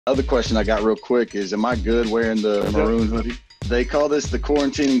Other question I got real quick is, am I good wearing the maroon hoodie? They call this the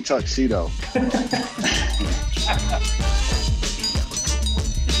quarantining tuxedo.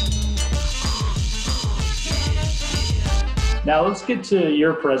 Now let's get to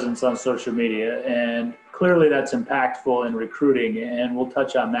your presence on social media, and clearly that's impactful in recruiting, and we'll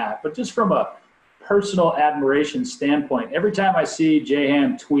touch on that. But just from a personal admiration standpoint, every time I see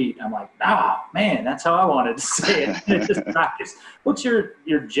J-Ham tweet, I'm like, man, that's how I wanted to say it. And it's just practice. What's your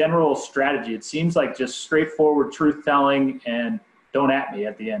general strategy? It seems like just straightforward truth-telling and don't at me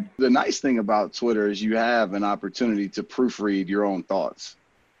at the end. The nice thing about Twitter is you have an opportunity to proofread your own thoughts.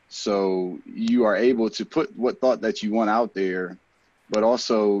 So you are able to put what thought that you want out there, but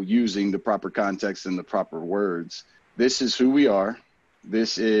also using the proper context and the proper words. This is who we are.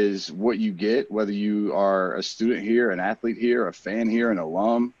 This is what you get, whether you are a student here, an athlete here, a fan here, an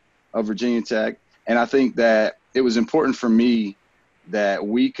alum of Virginia Tech. And I think that it was important for me that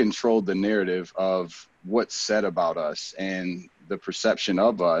we controlled the narrative of what's said about us and the perception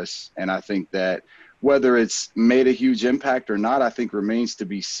of us. And I think that whether it's made a huge impact or not, I think remains to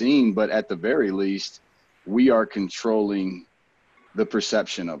be seen. But at the very least, we are controlling the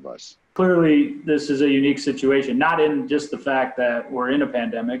perception of us. Clearly, this is a unique situation, not in just the fact that we're in a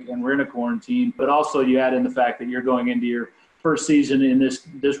pandemic and we're in a quarantine, but also you add in the fact that you're going into your first season in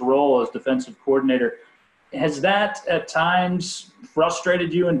this role as defensive coordinator. Has that at times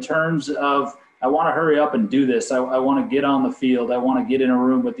frustrated you in terms of, I want to hurry up and do this. I want to get on the field. I want to get in a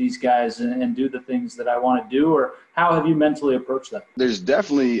room with these guys and do the things that I want to do? Or how have you mentally approached that? There's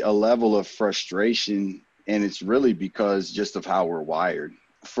definitely a level of frustration, and it's really because just of how we're wired.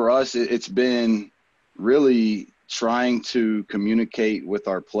 For us, it's been really trying to communicate with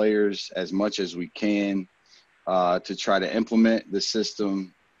our players as much as we can to try to implement the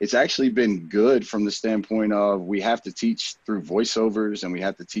system. It's actually been good from the standpoint of we have to teach through voiceovers and we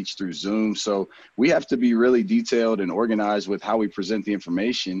have to teach through Zoom. So we have to be really detailed and organized with how we present the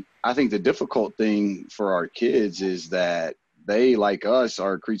information. I think the difficult thing for our kids is that they, like us,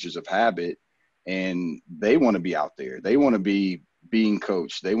 are creatures of habit, and they want to be out there. They want to be being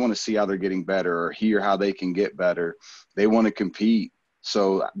coached. They want to see how they're getting better or hear how they can get better. They want to compete.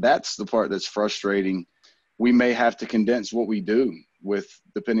 So that's the part that's frustrating. We may have to condense what we do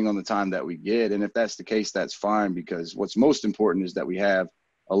depending on the time that we get. And if that's the case, that's fine, because what's most important is that we have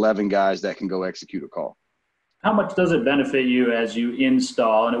 11 guys that can go execute a call. How much does it benefit you as you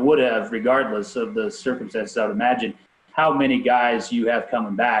install, and it would have regardless of the circumstances, I would imagine, how many guys you have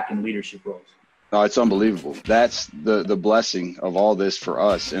coming back in leadership roles? No, it's unbelievable. That's the blessing of all this for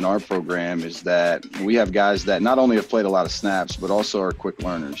us in our program, is that we have guys that not only have played a lot of snaps, but also are quick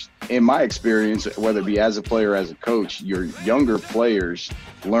learners. In my experience, whether it be as a player or as a coach, your younger players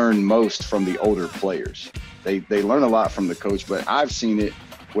learn most from the older players. They learn a lot from the coach, but I've seen it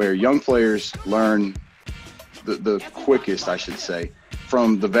where young players learn the quickest, I should say,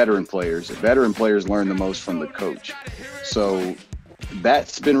 from the veteran players. Veteran players learn the most from the coach. So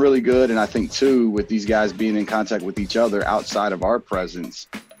that's been really good. And I think, too, with these guys being in contact with each other outside of our presence,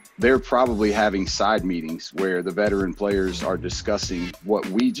 they're probably having side meetings where the veteran players are discussing what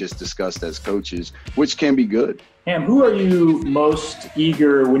we just discussed as coaches, which can be good. Ham, who are you most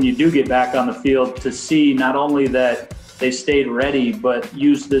eager when you do get back on the field to see not only that they stayed ready, but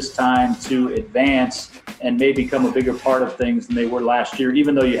use this time to advance and maybe become a bigger part of things than they were last year,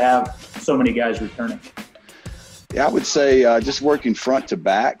 even though you have so many guys returning? Yeah, I would say just working front to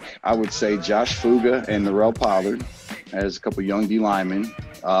back, I would say Josh Fuga and Narell Pollard as a couple young D linemen,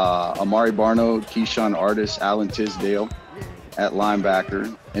 Amari Barno, Keyshawn Artis, Alan Tisdale at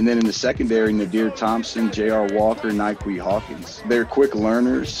linebacker. And then in the secondary, Nadir Thompson, J.R. Walker, Nyquil Hawkins. They're quick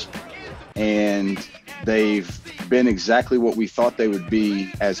learners, and they've been exactly what we thought they would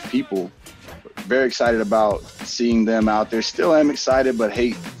be as people. Very excited about seeing them out there. Still am excited, but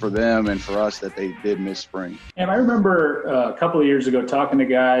hate for them and for us that they did miss spring. And I remember a couple of years ago talking to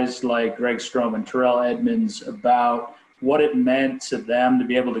guys like Greg Strom and Terrell Edmonds about what it meant to them to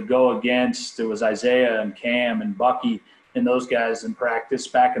be able to go against, it was Isaiah and Cam and Bucky and those guys in practice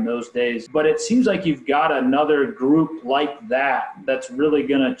back in those days. But it seems like you've got another group like that that's really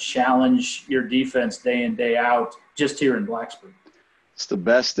going to challenge your defense day in, day out just here in Blacksburg. It's the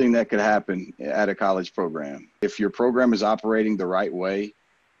best thing that could happen at a college program. If your program is operating the right way,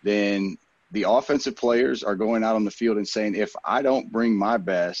 then the offensive players are going out on the field and saying, if I don't bring my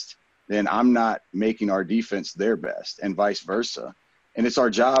best, then I'm not making our defense their best, and vice versa. And it's our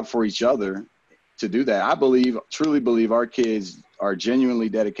job for each other to do that. I truly believe our kids are genuinely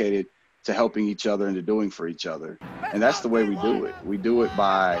dedicated to helping each other and to doing for each other. And that's the way we do it. We do it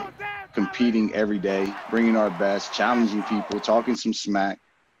by competing every day, bringing our best, challenging people, talking some smack,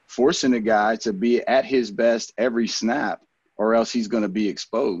 forcing a guy to be at his best every snap, or else he's going to be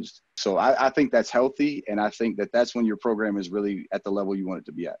exposed. So I think that's healthy, and I think that that's when your program is really at the level you want it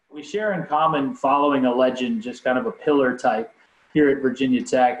to be at. We share in common following a legend, just kind of a pillar type here at Virginia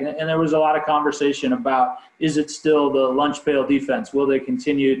Tech. And there was a lot of conversation about, is it still the lunch pail defense? Will they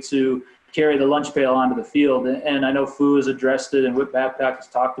continue to carry the lunch pail onto the field? And I know Fu has addressed it, and Whit Babcock has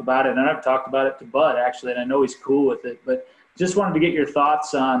talked about it, and I've talked about it to Bud, actually, and I know he's cool with it. But just wanted to get your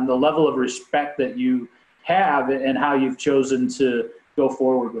thoughts on the level of respect that you have and how you've chosen to go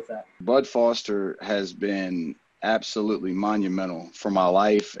forward with that. Bud Foster has been absolutely monumental for my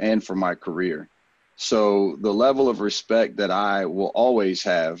life and for my career. So the level of respect that I will always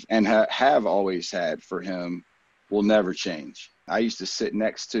have and have always had for him will never change. I used to sit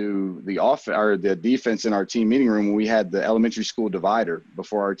next to the defense in our team meeting room when we had the elementary school divider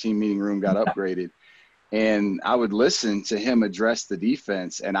before our team meeting room got upgraded. And I would listen to him address the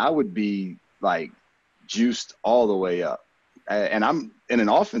defense, and I would be like juiced all the way up. And I'm in an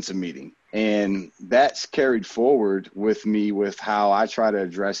offensive meeting, and that's carried forward with me with how I try to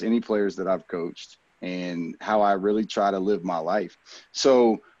address any players that I've coached and how I really try to live my life.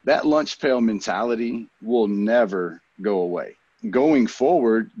 So that lunch pail mentality will never go away. Going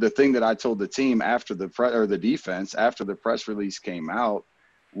forward, the thing that I told the team after the defense, after the press release came out,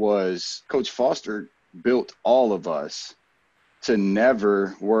 was Coach Foster built all of us to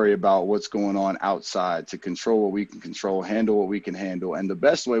never worry about what's going on outside, to control what we can control, handle what we can handle. And the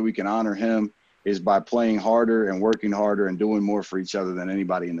best way we can honor him is by playing harder and working harder and doing more for each other than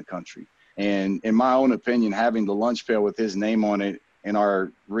anybody in the country. And in my own opinion, having the lunch pail with his name on it in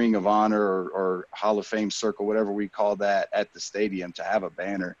our Ring of Honor or Hall of Fame circle, whatever we call that, at the stadium, to have a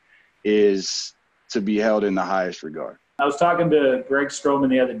banner is to be held in the highest regard. I was talking to Greg Stroman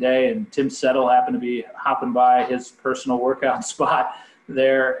the other day, and Tim Settle happened to be hopping by his personal workout spot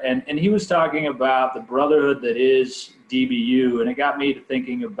there, and he was talking about the brotherhood that is DBU, and it got me to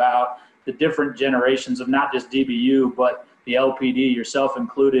thinking about the different generations of not just DBU, but the LPD, yourself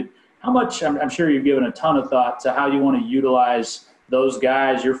included. How much, I'm sure you've given a ton of thought to how you want to utilize those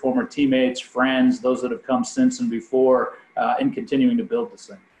guys, your former teammates, friends, those that have come since and before, in continuing to build this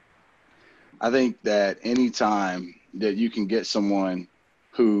thing. I think that any time that you can get someone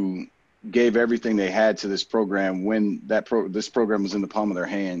who gave everything they had to this program when this program was in the palm of their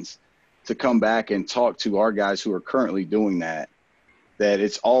hands to come back and talk to our guys who are currently doing that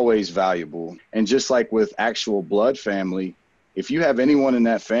it's always valuable. And just like with actual blood family, if you have anyone in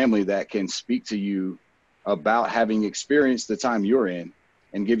that family that can speak to you about having experienced the time you're in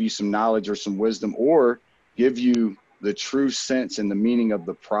and give you some knowledge or some wisdom, or give you the true sense and the meaning of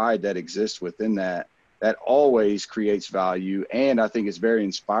the pride that exists within that always creates value. And I think it's very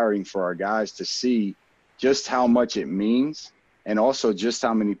inspiring for our guys to see just how much it means and also just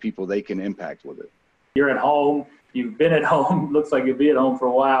how many people they can impact with it. You're at home. You've been at home. Looks like you'll be at home for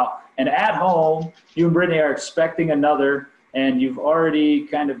a while. And at home, you and Brittany are expecting another, and you've already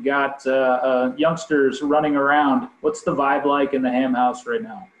kind of got youngsters running around. What's the vibe like in the Ham house right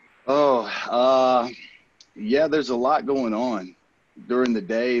now? Yeah, there's a lot going on. During the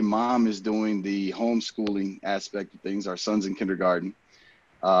day, Mom is doing the homeschooling aspect of things. Our son's in kindergarten.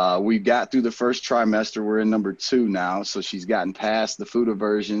 We got through the first trimester. We're in number 2 now. So she's gotten past the food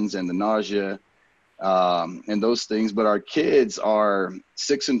aversions and the nausea and those things. But our kids are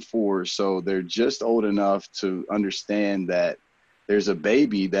 6 and 4. So they're just old enough to understand that there's a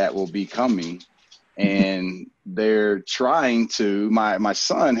baby that will be coming. And they're trying to, my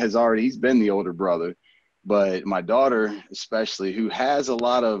son he's been the older brother. But my daughter, especially, who has a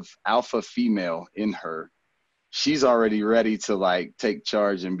lot of alpha female in her, she's already ready to take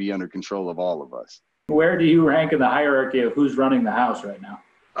charge and be under control of all of us. Where do you rank in the hierarchy of who's running the house right now?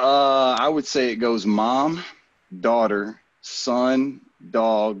 I would say it goes mom, daughter, son,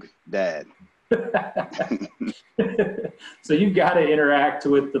 dog, dad. So you've got to interact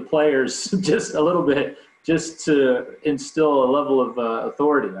with the players just a little bit, just to instill a level of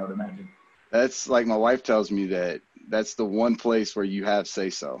authority, I would imagine. That's like my wife tells me that's the one place where you have say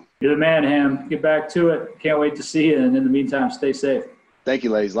so. You're the man, Ham. Get back to it. Can't wait to see you. And in the meantime, stay safe. Thank you,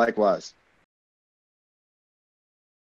 ladies. Likewise.